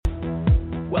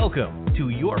Welcome to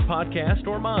Your Podcast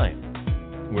or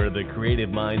Mine, where the creative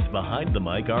minds behind the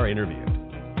mic are interviewed.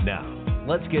 Now,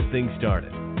 let's get things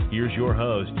started. Here's your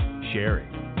host, Sherry.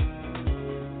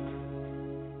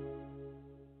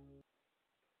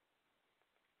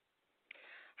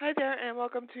 Hi there, and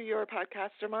welcome to Your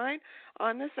Podcast or Mine.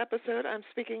 On this episode, I'm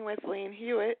speaking with Lane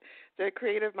Hewitt, the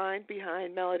creative mind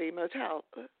behind Melody Motel.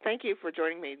 Thank you for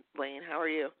joining me, Lane. How are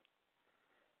you?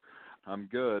 I'm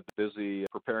good. Busy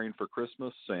preparing for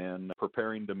Christmas and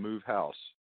preparing to move house.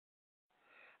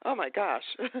 Oh my gosh,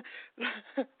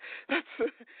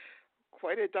 that's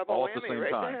quite a double All at the whammy same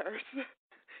right time. there.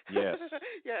 Yes.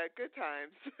 Yeah, good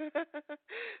times.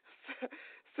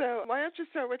 So why don't you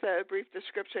start with a brief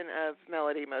description of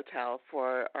Melody Motel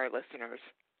for our listeners?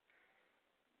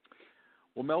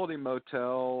 Well, Melody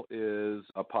Motel is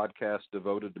a podcast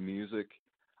devoted to music.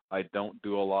 I don't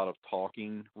do a lot of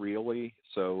talking, really,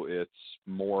 so it's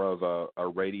more of a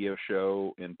radio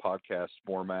show in podcast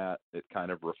format. It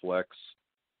kind of reflects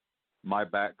my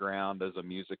background as a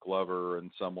music lover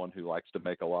and someone who likes to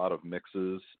make a lot of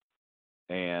mixes.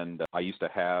 And I used to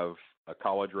have a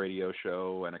college radio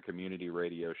show and a community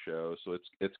radio show, so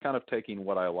it's kind of taking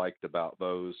what I liked about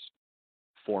those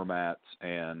formats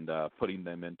and putting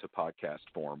them into podcast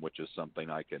form, which is something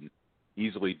I can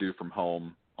easily do from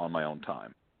home on my own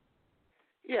time.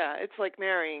 Yeah, it's like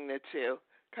marrying the two,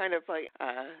 kind of like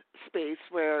a space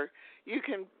where you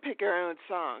can pick your own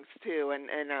songs, too,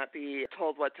 and not be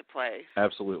told what to play.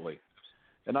 Absolutely.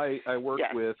 And I work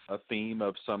Yeah. with a theme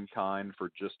of some kind for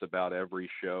just about every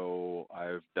show.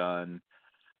 I've done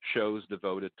shows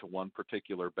devoted to one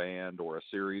particular band or a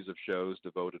series of shows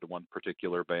devoted to one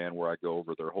particular band where I go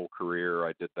over their whole career.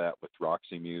 I did that with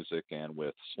Roxy Music and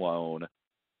with Sloan.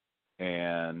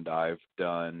 And I've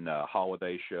done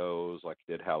holiday shows, like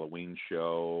I did Halloween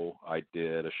show. I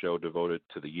did a show devoted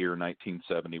to the year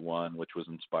 1971, which was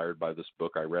inspired by this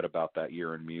book I read about that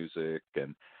year in music.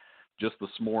 And just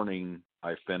this morning,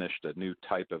 I finished a new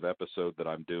type of episode that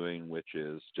I'm doing, which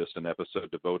is just an episode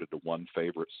devoted to one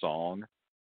favorite song.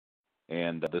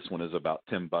 And this one is about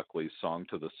Tim Buckley's Song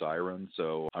to the Siren.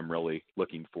 So I'm really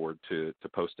looking forward to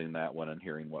posting that one and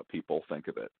hearing what people think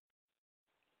of it.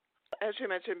 As you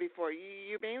mentioned before,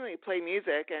 you mainly play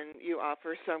music and you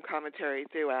offer some commentary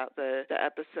throughout the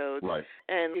episode. Right.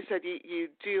 And you said you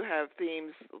do have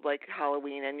themes like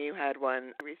Halloween, and you had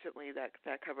one recently that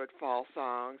covered fall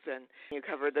songs, and you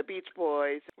covered the Beach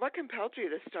Boys. What compelled you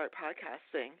to start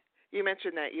podcasting? You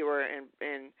mentioned that you were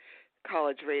in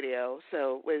college radio,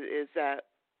 so is that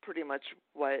pretty much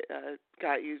what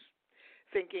got you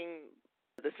thinking,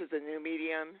 this is a new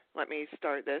medium, let me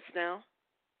start this now?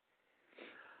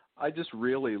 I just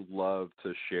really love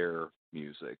to share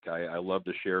music. I love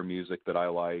to share music that I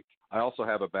like. I also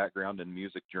have a background in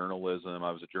music journalism.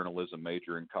 I was a journalism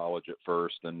major in college at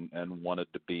first and wanted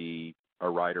to be a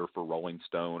writer for Rolling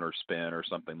Stone or Spin or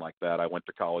something like that. I went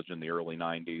to college in the early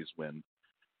 90s when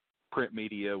print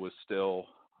media was still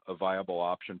a viable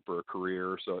option for a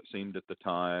career, so it seemed at the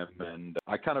time. And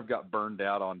I kind of got burned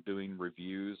out on doing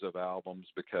reviews of albums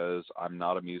because I'm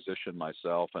not a musician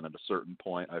myself, and at a certain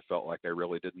point I felt like I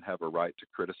really didn't have a right to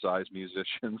criticize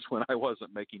musicians when I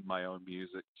wasn't making my own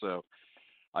music. So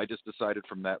I just decided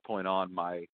from that point on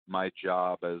my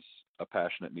job as a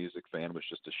passionate music fan was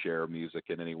just to share music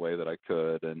in any way that I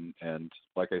could. And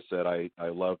like I said, I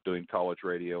love doing college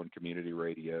radio and community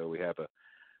radio. We have a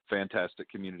fantastic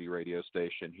community radio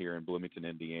station here in Bloomington,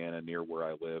 Indiana, near where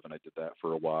I live, and I did that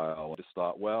for a while. I just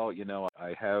thought, well,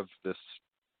 I have this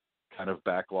kind of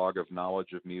backlog of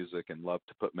knowledge of music and love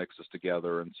to put mixes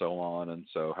together and so on, and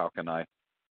so how can I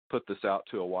put this out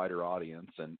to a wider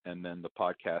audience? And then the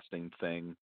podcasting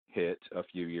thing hit a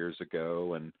few years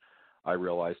ago, and I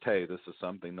realized, hey, this is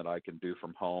something that I can do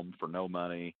from home for no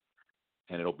money,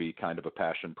 and it'll be kind of a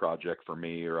passion project for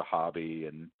me or a hobby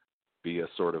and be a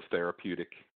sort of therapeutic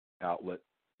outlet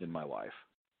in my life.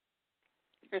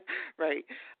 Right.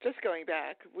 Just going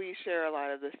back, we share a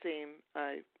lot of the same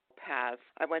paths.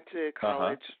 I went to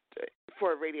college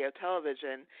for radio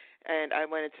television, and I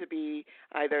wanted to be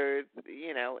either,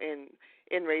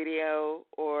 in radio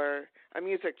or a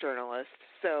music journalist.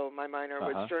 So my minor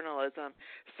was journalism.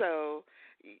 So,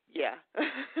 yeah,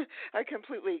 I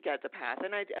completely get the path.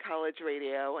 And I did college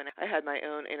radio, and I had my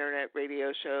own internet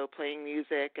radio show playing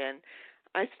music, and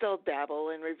I still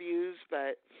dabble in reviews,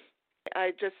 but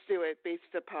I just do it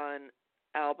based upon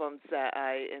albums that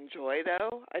I enjoy,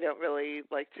 though. I don't really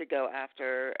like to go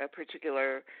after a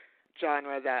particular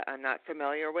genre that I'm not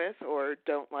familiar with or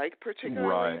don't like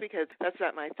particularly, because that's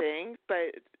not my thing.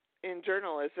 But in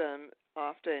journalism,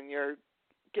 often you're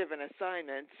given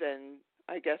assignments, and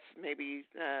I guess maybe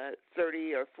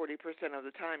 30 or 40% of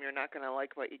the time you're not going to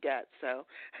like what you get. So,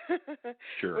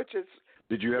 Sure. Which is.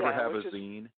 Did you ever have a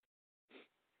zine?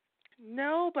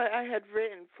 No, but I had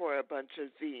written for a bunch of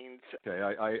zines. Okay,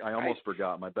 I almost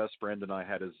forgot. My best friend and I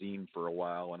had a zine for a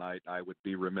while, and I would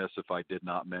be remiss if I did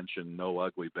not mention No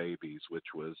Ugly Babies, which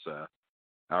was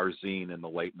our zine in the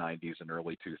late 90s and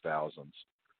early 2000s.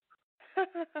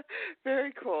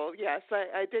 Very cool. Yes,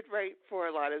 I did write for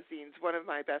a lot of zines. One of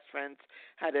my best friends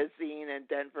had a zine in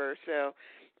Denver, so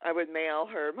I would mail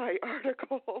her my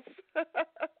articles.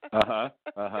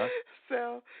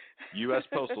 So U.S.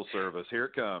 Postal Service, here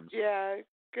it comes. Yeah,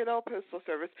 good old Postal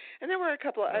Service. And there were a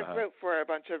couple, I wrote for a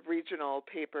bunch of regional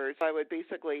papers. I would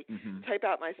basically type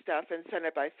out my stuff and send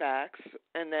it by fax.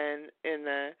 And then in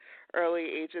the early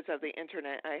ages of the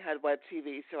Internet, I had web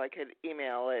TV, so I could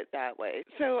email it that way.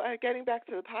 So getting back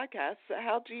to the podcast,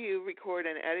 how do you record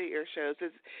and edit your shows?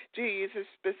 Do you use a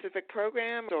specific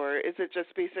program, or is it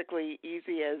just basically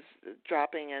easy as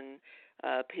dropping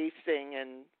and pasting,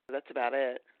 and that's about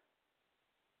it?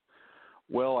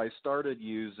 Well, I started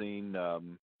using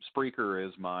Spreaker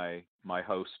as my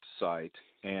host site,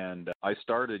 and I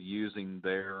started using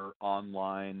their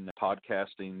online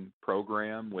podcasting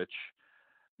program, which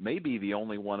may be the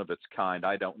only one of its kind.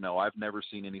 I don't know. I've never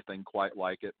seen anything quite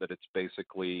like it, but it's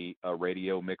basically a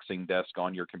radio mixing desk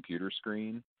on your computer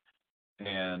screen,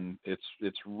 and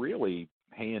it's really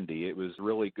handy. It was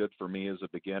really good for me as a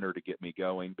beginner to get me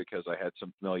going because I had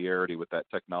some familiarity with that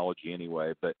technology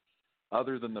anyway, but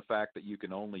other than the fact that you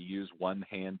can only use one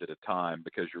hand at a time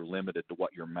because you're limited to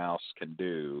what your mouse can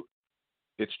do,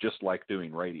 it's just like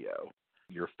doing radio.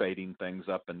 You're fading things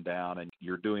up and down, and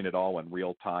you're doing it all in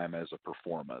real time as a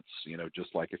performance,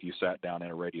 just like if you sat down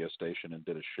in a radio station and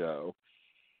did a show.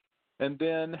 And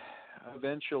then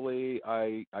eventually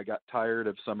I got tired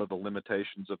of some of the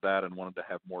limitations of that and wanted to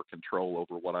have more control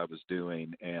over what I was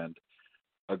doing. And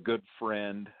a good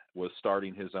friend was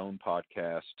starting his own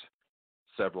podcast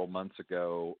several months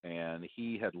ago, and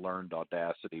he had learned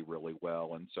Audacity really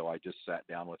well, and so I just sat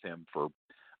down with him for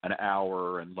an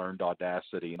hour and learned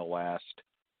Audacity. In the last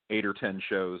 8 or 10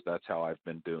 shows, that's how I've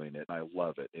been doing it. I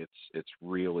love it. It's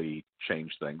really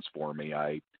changed things for me.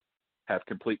 I have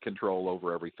complete control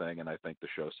over everything, and I think the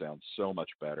show sounds so much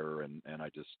better, and I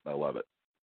love it.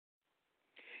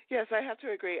 Yes, I have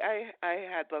to agree. I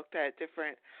had looked at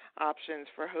different options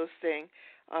for hosting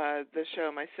the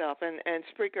show myself, and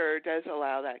Spreaker does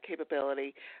allow that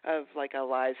capability of like a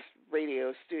live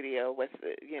radio studio with,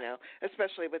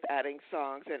 especially with adding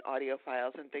songs and audio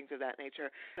files and things of that nature.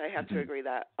 I have to agree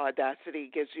that Audacity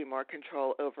gives you more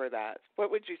control over that.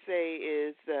 What would you say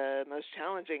is the most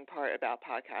challenging part about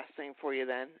podcasting for you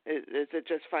then? Is it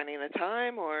just finding the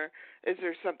time, or is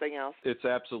there something else? It's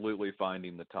absolutely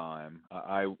finding the time.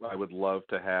 I would love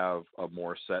to have a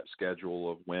more set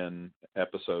schedule of when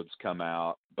episodes come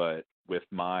out, but with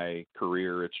my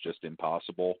career, it's just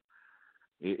impossible.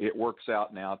 It works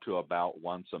out now to about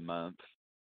once a month,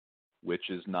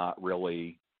 which is not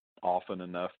really often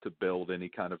enough to build any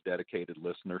kind of dedicated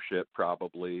listenership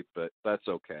probably, but that's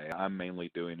okay. I'm mainly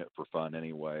doing it for fun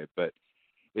anyway, but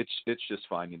it's just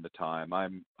finding the time.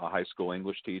 I'm a high school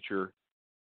English teacher,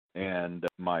 and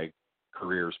my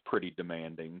career is pretty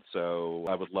demanding, so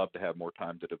I would love to have more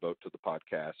time to devote to the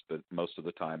podcast, but most of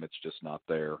the time it's just not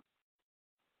there.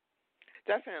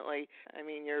 Definitely. I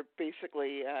mean, you're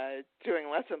basically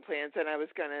doing lesson plans, and I was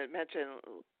going to mention,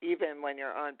 even when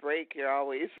you're on break, you're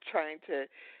always trying to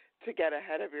get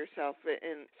ahead of yourself,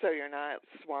 and so you're not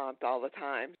swamped all the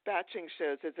time. Batching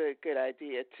shows is a good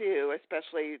idea, too,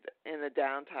 especially in the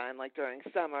downtime, like during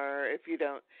summer, if you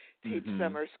don't teach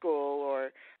summer school, or,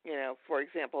 for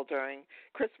example, during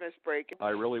Christmas break. I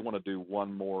really want to do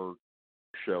one more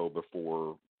show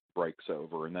before break's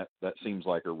over, and that seems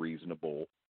like a reasonable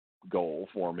goal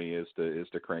for me, is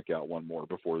to crank out one more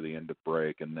before the end of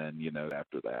break, and then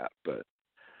after that. But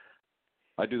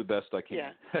I do the best I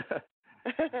can.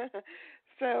 Yeah.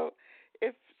 So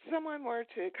if someone were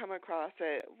to come across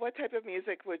it, what type of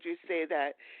music would you say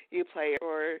that you play,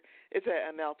 or is it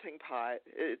a melting pot?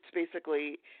 It's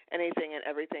basically anything and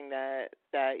everything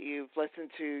that you've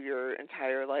listened to your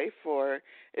entire life, or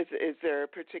is there a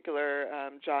particular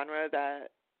genre that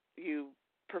you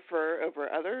prefer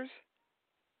over others?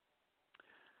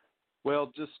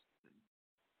 Well, just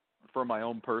for my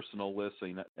own personal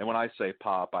listening, and when I say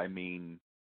pop, I mean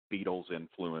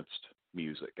Beatles-influenced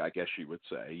music, I guess you would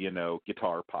say,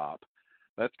 guitar pop.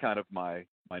 That's kind of my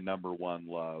my number one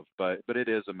love, but it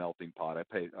is a melting pot. I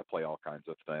play all kinds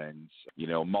of things,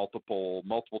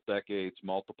 multiple decades,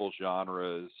 multiple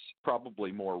genres,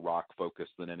 probably more rock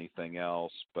focused than anything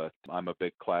else, but I'm a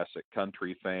big classic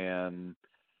country fan,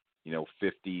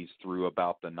 50s through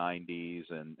about the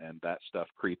 90s, and that stuff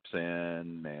creeps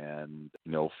in, and,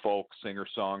 folk,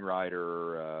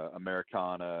 singer-songwriter,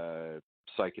 Americana,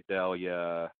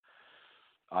 psychedelia.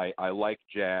 I like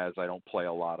jazz. I don't play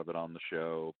a lot of it on the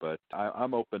show, but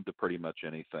I'm open to pretty much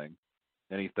anything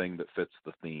that fits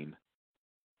the theme.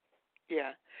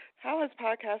 Yeah. How has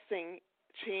podcasting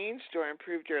changed or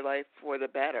improved your life for the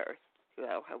better?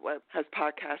 So, has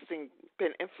podcasting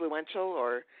been influential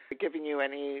or giving you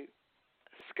any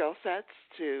skill sets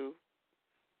to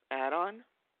add on?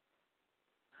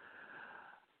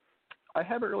 I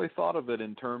haven't really thought of it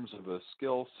in terms of a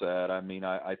skill set. I mean,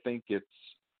 I think it's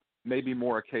maybe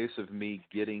more a case of me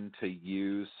getting to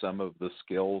use some of the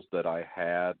skills that I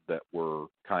had that were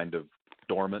kind of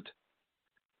dormant.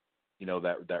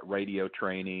 That radio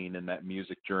training and that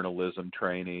music journalism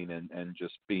training, and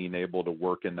just being able to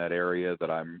work in that area that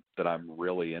I'm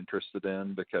really interested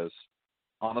in, because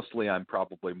honestly, I'm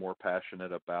probably more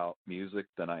passionate about music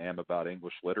than I am about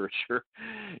English literature,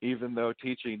 even though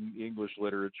teaching English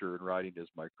literature and writing is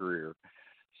my career.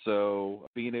 So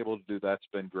being able to do that's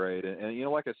been great. And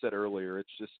like I said earlier,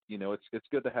 it's just, it's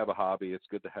good to have a hobby. It's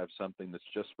good to have something that's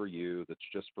just for you, that's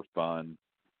just for fun.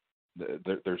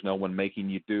 There's no one making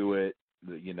you do it.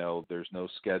 There's no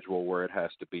schedule where it has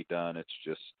to be done. It's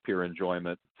just pure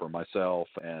enjoyment for myself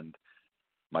and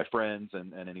my friends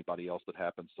and anybody else that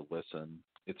happens to listen.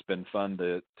 It's been fun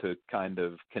to kind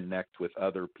of connect with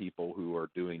other people who are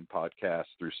doing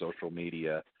podcasts through social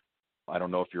media. I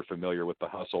don't know if you're familiar with the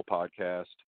Hustle podcast,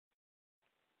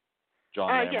 John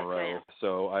Lamoureux. Yes,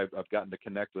 so I've gotten to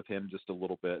connect with him just a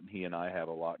little bit, and he and I have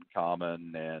a lot in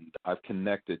common. And I've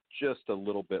connected just a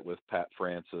little bit with Pat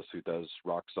Francis, who does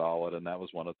Rock Solid, and that was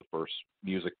one of the first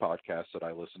music podcasts that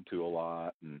I listened to a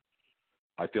lot. And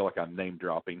I feel like I'm name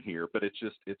dropping here, but it's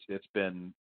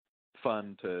been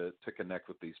fun to connect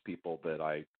with these people that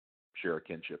I share a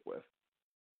kinship with.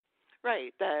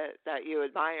 Right, that you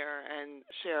admire and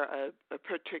share a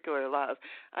particular love,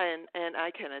 and I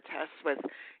can attest with,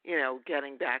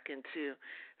 getting back into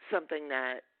something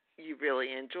that you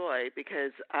really enjoy,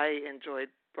 because I enjoyed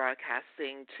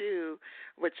broadcasting too,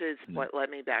 which is what led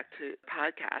me back to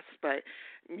podcasts. But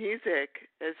music,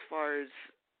 as far as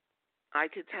I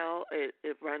could tell,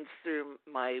 it runs through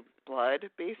my blood,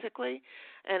 basically,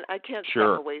 and I can't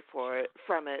step away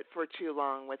from it for too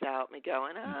long without me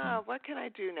going, what can I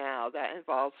do now that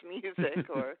involves music,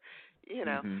 or,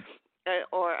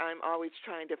 or I'm always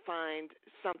trying to find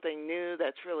something new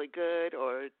that's really good,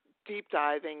 or deep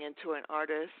diving into an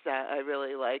artist that I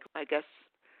really like. I guess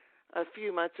a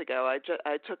few months ago,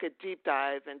 I took a deep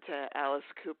dive into Alice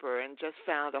Cooper and just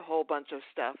found a whole bunch of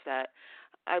stuff that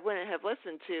I wouldn't have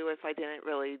listened to if I didn't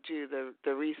really do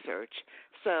the research.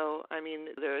 So, I mean,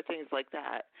 there are things like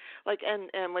that.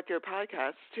 And with your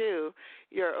podcast, too,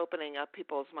 you're opening up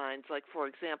people's minds. Like, for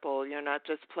example, you're not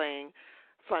just playing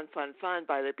Fun, Fun, Fun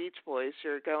by the Beach Boys.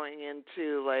 You're going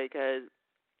into, like, a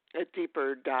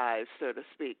deeper dive, so to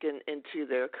speak, into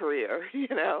their career,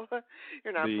 You're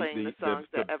not playing the songs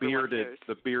that everyone hears.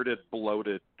 The bearded,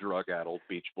 bloated, drug-addled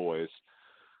Beach Boys.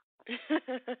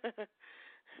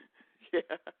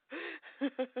 Yeah.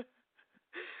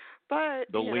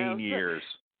 But the lean years.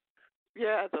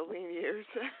 Yeah, the lean years.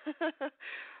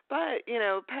 But,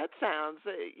 Pet Sounds,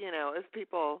 if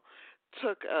people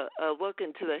took a look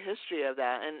into the history of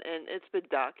that, and it's been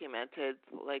documented,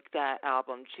 like that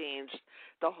album changed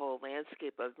the whole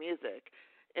landscape of music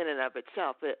in and of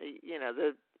itself. The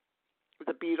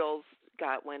Beatles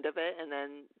got wind of it, and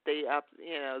then they upped,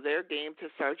 their game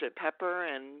to Sgt. Pepper,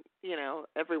 and,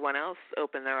 everyone else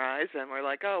opened their eyes and were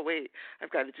like, oh, wait, I've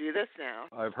got to do this now.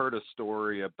 I've heard a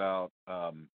story about,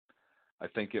 I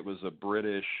think it was a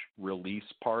British release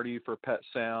party for Pet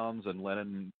Sounds, and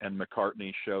Lennon and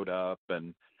McCartney showed up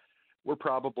and were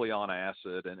probably on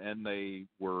acid, and they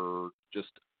were just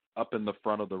up in the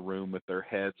front of the room with their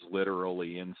heads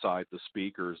literally inside the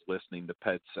speakers listening to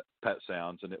Pet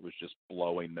Sounds, and it was just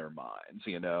blowing their minds,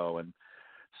 and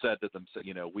said to them,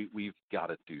 we've got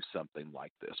to do something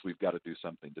like this. We've got to do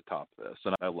something to top this.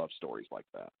 And I love stories like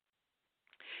that.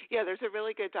 Yeah, there's a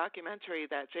really good documentary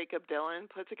that Jacob Dylan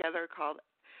put together called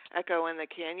Echo in the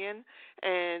Canyon.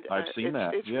 And I've seen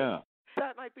that, yeah.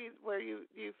 That might be where you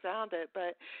found it,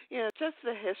 but, just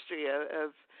the history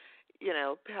of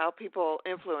how people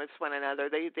influence one another.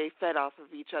 They fed off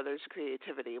of each other's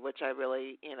creativity, which I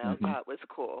really, thought was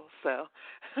cool. So,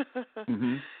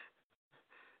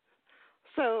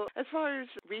 So as far as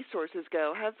resources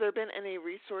go, have there been any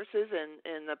resources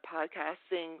in the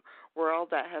podcasting world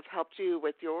that have helped you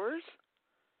with yours?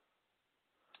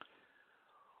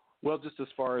 Well, just as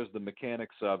far as the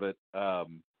mechanics of it,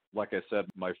 like I said,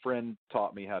 my friend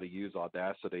taught me how to use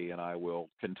Audacity, and I will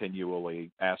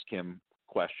continually ask him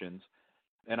questions.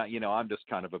 And I'm just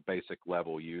kind of a basic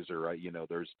level user.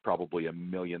 There's probably a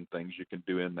million things you can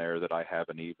do in there that I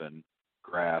haven't even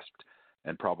grasped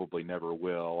and probably never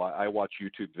will. I watch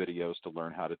YouTube videos to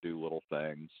learn how to do little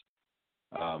things.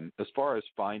 As far as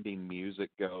finding music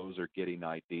goes or getting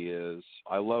ideas,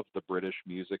 I love the British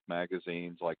music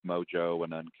magazines like Mojo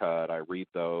and Uncut. I read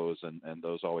those, and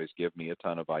those always give me a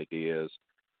ton of ideas.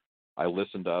 I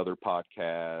listen to other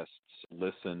podcasts,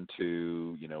 listen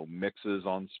to, mixes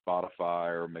on Spotify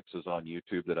or mixes on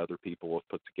YouTube that other people have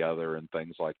put together and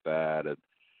things like that, and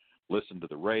listen to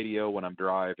the radio when I'm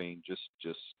driving.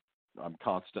 Just I'm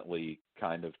constantly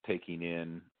kind of taking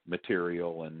in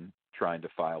material and trying to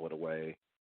file it away.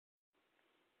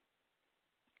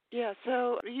 Yeah,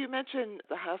 so you mentioned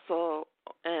The Hustle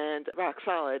and Rock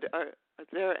Solid. Are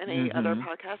there any other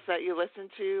podcasts that you listen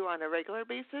to on a regular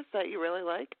basis that you really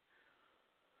like?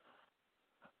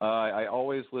 I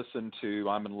always listen to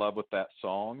I'm in Love with That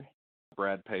Song,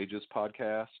 Brad Page's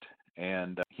podcast,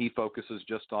 and he focuses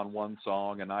just on one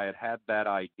song, and I had that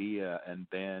idea and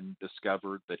then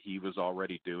discovered that he was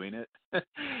already doing it.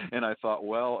 And I thought,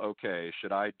 well, okay,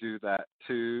 should I do that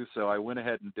too? So I went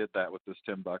ahead and did that with this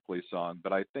Tim Buckley song,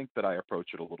 but I think that I approach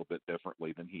it a little bit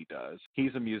differently than he does.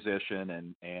 He's a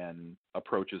musician and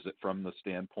approaches it from the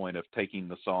standpoint of taking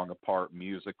the song apart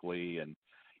musically and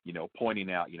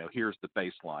pointing out, here's the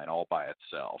bass line all by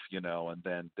itself, and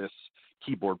then this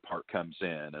keyboard part comes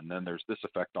in, and then there's this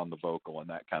effect on the vocal and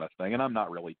that kind of thing. And I'm not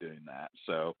really doing that.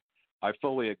 So I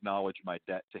fully acknowledge my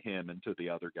debt to him and to the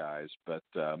other guys, but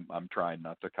I'm trying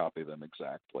not to copy them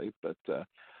exactly. But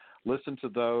listen to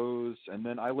those. And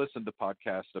then I listen to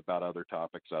podcasts about other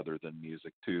topics other than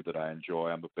music, too, that I enjoy.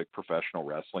 I'm a big professional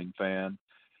wrestling fan.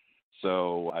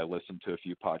 So I listen to a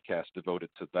few podcasts devoted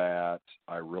to that.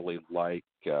 I really like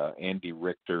Andy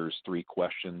Richter's 3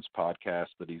 Questions podcast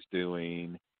that he's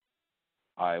doing.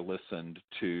 I listened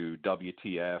to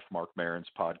WTF, Mark Maron's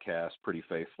podcast, pretty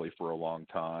faithfully for a long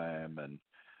time. And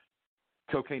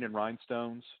Cocaine and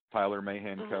Rhinestones, Tyler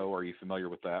Mahan Co. Are you familiar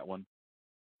with that one?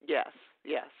 Yes.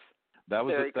 That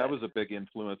was a big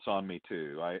influence on me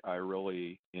too. I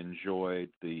really enjoyed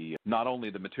not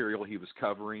only the material he was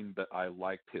covering, but I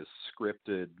liked his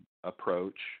scripted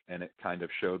approach, and it kind of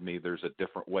showed me there's a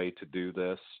different way to do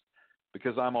this.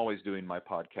 Because I'm always doing my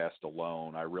podcast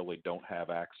alone, I really don't have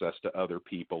access to other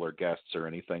people or guests or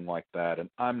anything like that, and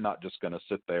I'm not just going to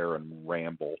sit there and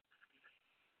ramble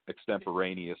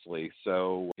extemporaneously.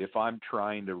 So if I'm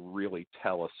trying to really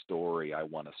tell a story, I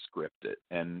want to script it.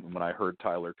 And when I heard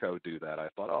Tyler Coe do that, I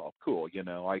thought, oh, cool,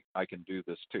 I can do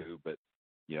this too, but,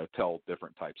 tell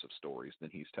different types of stories than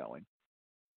he's telling.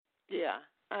 Yeah,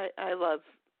 I love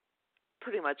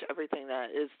pretty much everything that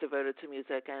is devoted to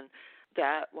music, and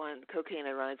that one, Cocaine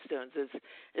and Rhinestones,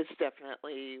 is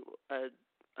definitely a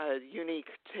unique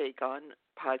take on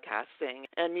podcasting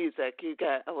and music. You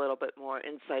get a little bit more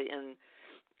insight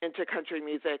into country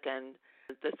music and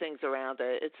the things around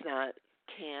it. It's not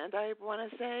canned, I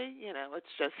want to say. It's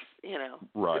just,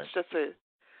 right. It's just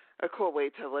a cool way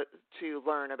to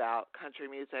learn about country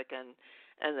music and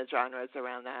the genres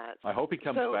around that. I hope he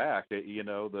comes back.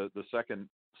 The second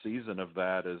season of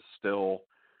that is still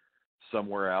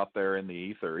somewhere out there in the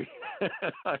ether.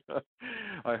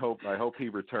 I hope he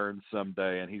returns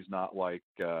someday, and he's not like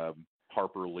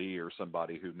Harper Lee or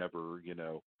somebody who never,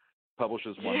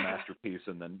 publishes one masterpiece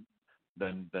and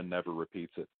then never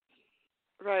repeats it.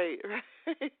 Right.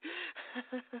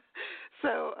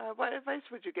 So, what advice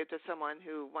would you give to someone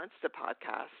who wants to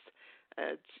podcast?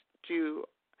 Do you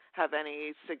have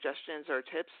any suggestions or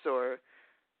tips or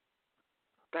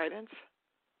guidance?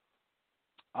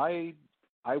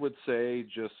 I would say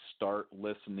just start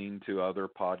listening to other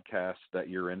podcasts that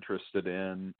you're interested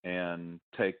in and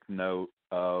take note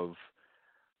of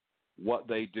what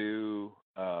they do,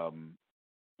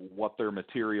 what their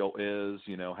material is,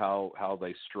 how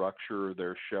they structure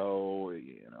their show.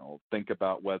 Think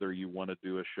about whether you want to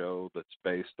do a show that's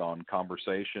based on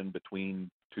conversation between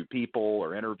 2 people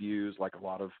or interviews like a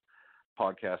lot of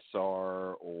podcasts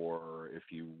are, or if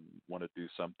you want to do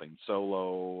something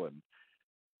solo, and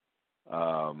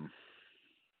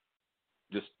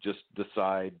just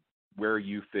decide where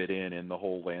you fit in the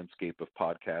whole landscape of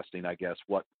podcasting. I guess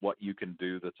what you can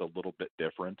do that's a little bit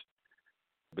different,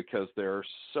 because there are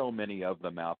so many of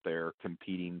them out there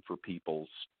competing for people's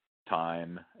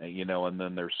time, and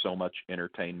then there's so much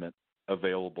entertainment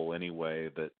available anyway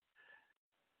that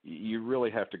you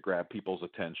really have to grab people's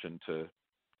attention to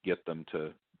get them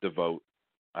to devote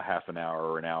a half an hour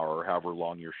or an hour or however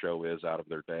long your show is out of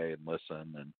their day and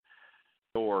listen, and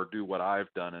or do what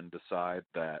I've done and decide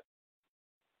that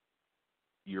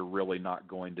you're really not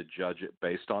going to judge it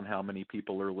based on how many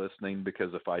people are listening,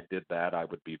 because if I did that, I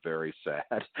would be very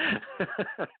sad.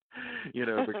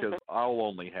 Because I'll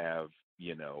only have,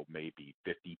 maybe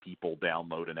 50 people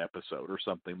download an episode or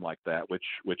something like that,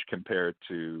 which compared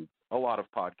to a lot of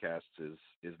podcasts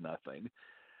is nothing.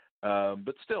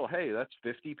 But still, hey, that's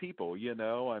 50 people,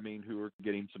 who are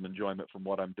getting some enjoyment from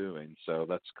what I'm doing. So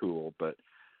that's cool. But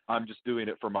I'm just doing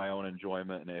it for my own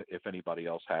enjoyment, and if anybody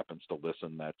else happens to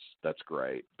listen, that's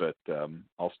great. But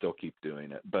I'll still keep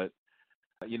doing it. But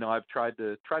I've tried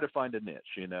to find a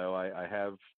niche. I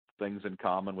have things in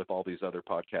common with all these other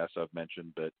podcasts I've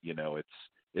mentioned, but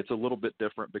it's a little bit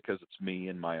different because it's me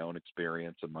and my own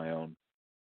experience and my own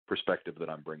perspective that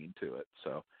I'm bringing to it.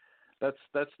 So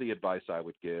that's the advice I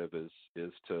would give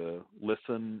is to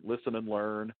listen and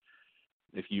learn.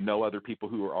 If you know other people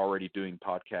who are already doing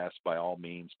podcasts, by all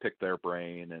means, pick their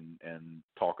brain and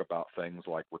talk about things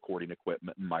like recording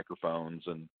equipment and microphones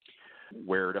and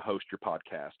where to host your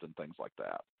podcast and things like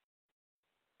that.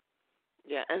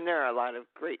 Yeah, and there are a lot of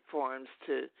great forums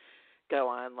to go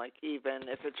on, like even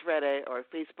if it's Reddit or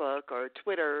Facebook or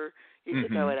Twitter, you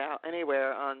can throw it out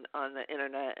anywhere on the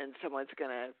internet and someone's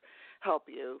going to help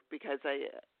you, because I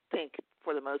think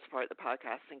for the most part the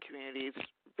podcasting community is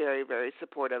very, very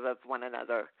supportive of one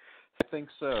another. I think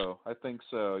so.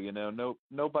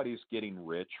 Nobody's getting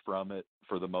rich from it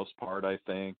for the most part, I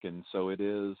think, and so it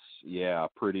is,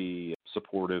 pretty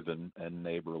supportive and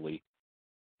neighborly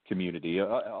community. A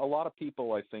lot of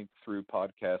people, I think, through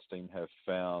podcasting have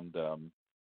found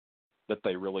that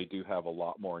they really do have a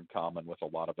lot more in common with a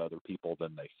lot of other people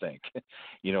than they think.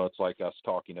 It's like us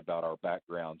talking about our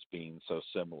backgrounds being so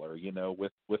similar.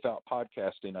 Without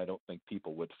podcasting, I don't think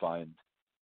people would find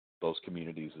those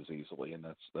communities as easily, and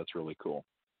that's really cool.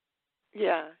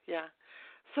 Yeah.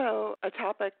 So a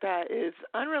topic that is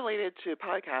unrelated to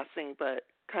podcasting but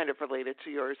kind of related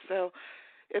to yours. So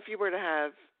if you were to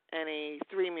have any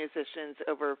 3 musicians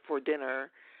over for dinner,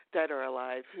 dead or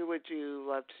alive, who would you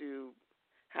love to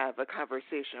have a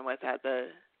conversation with at the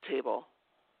table?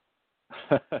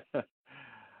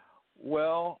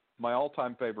 Well, my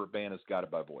all-time favorite band is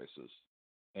Guided by Voices.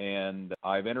 And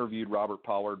I've interviewed Robert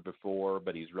Pollard before,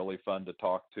 but he's really fun to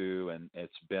talk to, and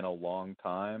it's been a long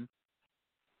time.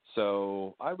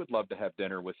 So I would love to have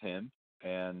dinner with him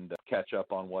and catch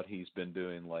up on what he's been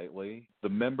doing lately. The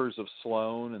members of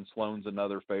Sloan, and Sloan's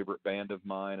another favorite band of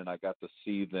mine, and I got to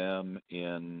see them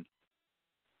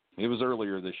it was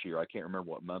earlier this year. I can't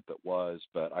remember what month it was,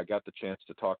 but I got the chance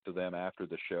to talk to them after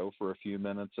the show for a few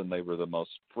minutes, and they were the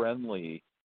most friendly,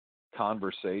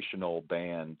 conversational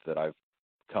band that I've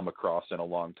come across in a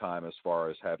long time as far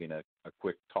as having a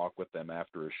quick talk with them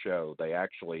after a show. They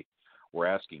actually were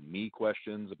asking me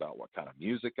questions about what kind of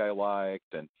music I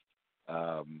liked, and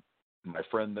my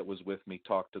friend that was with me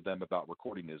talked to them about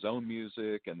recording his own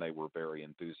music, and they were very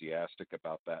enthusiastic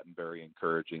about that and very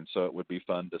encouraging. So it would be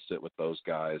fun to sit with those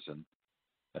guys and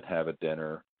have a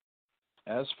dinner.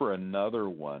 As for another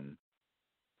one,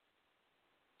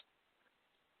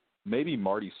 maybe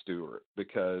Marty Stewart,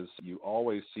 because you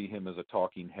always see him as a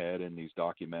talking head in these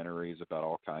documentaries about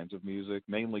all kinds of music,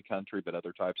 mainly country, but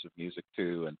other types of music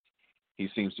too. And he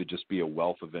seems to just be a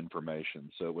wealth of information.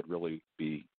 So it would really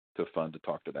be fun to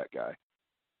talk to that guy.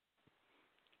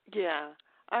 Yeah,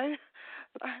 I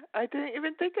didn't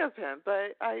even think of him,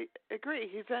 but I agree.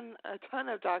 He's in a ton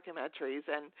of documentaries,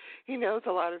 and he knows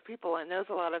a lot of people and knows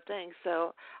a lot of things.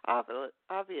 So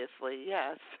obviously,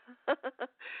 yes.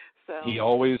 So he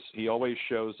always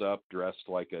shows up dressed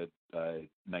like a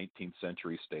 19th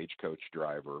century stagecoach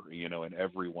driver, in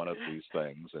every one of these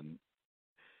things,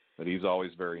 but he's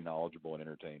always very knowledgeable and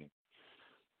entertaining.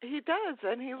 He does,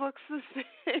 and he looks the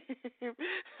same.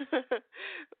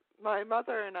 My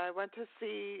mother and I went to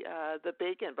see the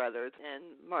Bacon Brothers, and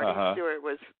Marty Stewart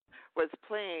was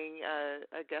playing,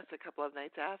 I guess, a couple of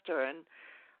nights after, and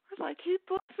we're like, he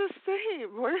looks the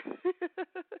same.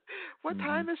 What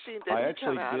time machine did he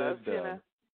come out of?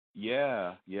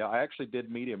 Yeah, I actually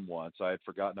did meet him once. I had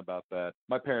forgotten about that.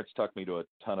 My parents took me to a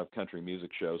ton of country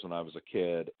music shows when I was a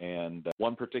kid, and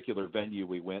one particular venue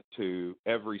we went to,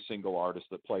 every single artist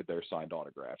that played there signed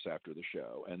autographs after the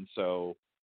show. And so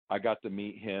I got to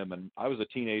meet him, and I was a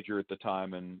teenager at the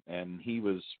time, and he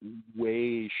was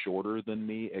way shorter than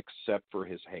me except for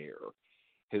his hair.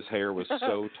 His hair was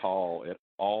so tall, it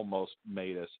almost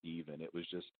made us even. It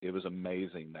was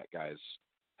amazing, that guy's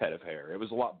head of hair. It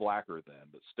was a lot blacker then,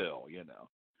 but still, you know.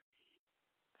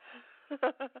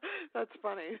 That's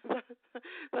funny.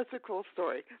 That's a cool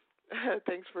story.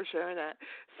 Thanks for sharing that.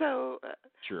 So,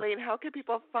 Sure. Lane, how can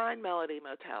people find Melody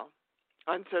Motel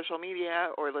on social media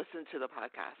or listen to the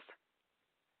podcast?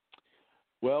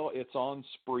 Well, it's on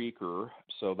Spreaker,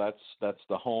 so that's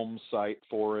the home site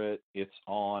for it. It's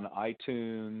on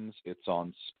iTunes, it's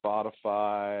on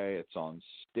Spotify, it's on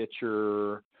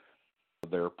Stitcher.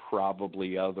 There are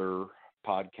probably other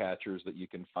podcatchers that you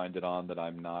can find it on that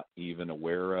I'm not even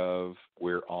aware of.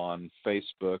 We're on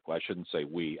Facebook. Well, I shouldn't say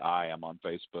we. I am on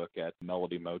Facebook at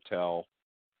Melody Motel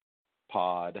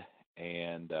Pod,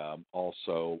 and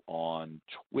also on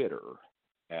Twitter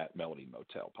at Melody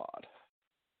Motel Pod.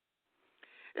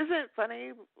 Isn't it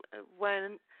funny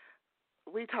when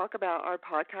we talk about our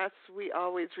podcasts, we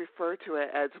always refer to it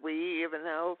as we, even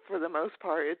though for the most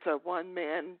part it's a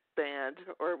one-man band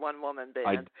or one-woman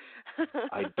band.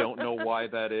 I don't know why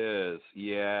that is.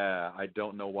 Yeah, I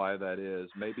don't know why that is.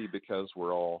 Maybe because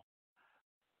we're all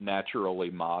naturally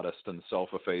modest and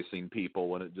self-effacing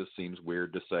people, and it just seems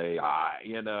weird to say I.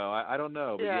 You know, I don't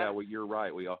know, but yeah, well, you're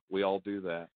right. We all do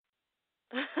that.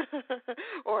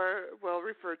 Or we'll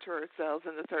refer to ourselves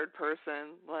in the third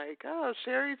person, like, oh,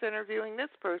 Sherry's interviewing this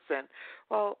person.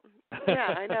 Well, yeah,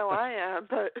 I know I am,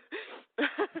 but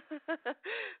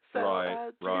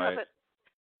so right.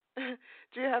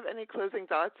 Do you have any closing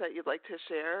thoughts that you'd like to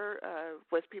share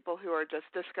with people who are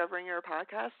just discovering your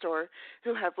podcast or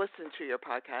who have listened to your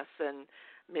podcast and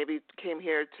maybe came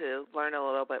here to learn a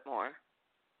little bit more?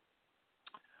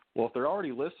 Well, if they're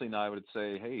already listening, I would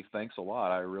say, hey, thanks a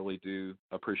lot. I really do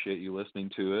appreciate you listening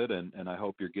to it, and I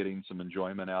hope you're getting some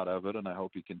enjoyment out of it, and I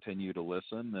hope you continue to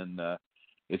listen. And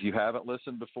if you haven't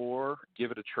listened before,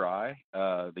 give it a try.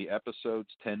 The episodes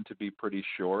tend to be pretty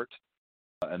short,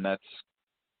 and that's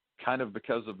kind of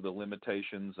because of the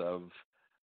limitations of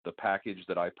the package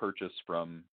that I purchased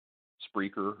from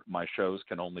Spreaker. My shows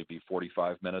can only be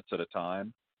 45 minutes at a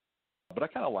time, but I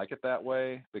kind of like it that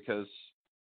way because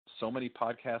so many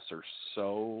podcasts are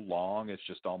so long, it's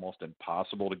just almost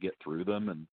impossible to get through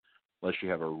them unless you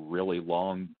have a really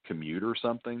long commute or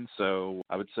something. So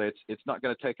I would say it's not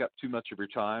going to take up too much of your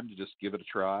time to just give it a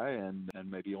try, and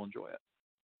maybe you'll enjoy it.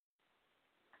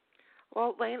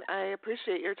 Well, Lane, I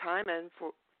appreciate your time and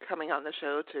for coming on the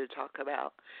show to talk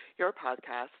about your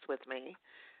podcast with me.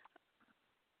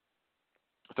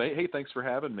 Hey, thanks for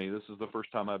having me. This is the first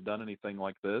time I've done anything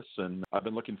like this, and I've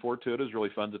been looking forward to it. It was really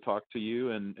fun to talk to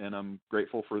you, and I'm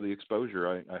grateful for the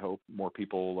exposure. I hope more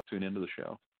people tune into the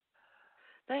show.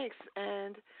 Thanks.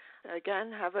 And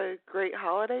again, have a great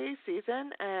holiday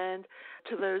season. And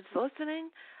to those listening,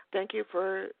 thank you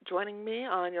for joining me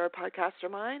on your podcast or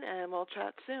mine, and we'll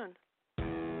chat soon.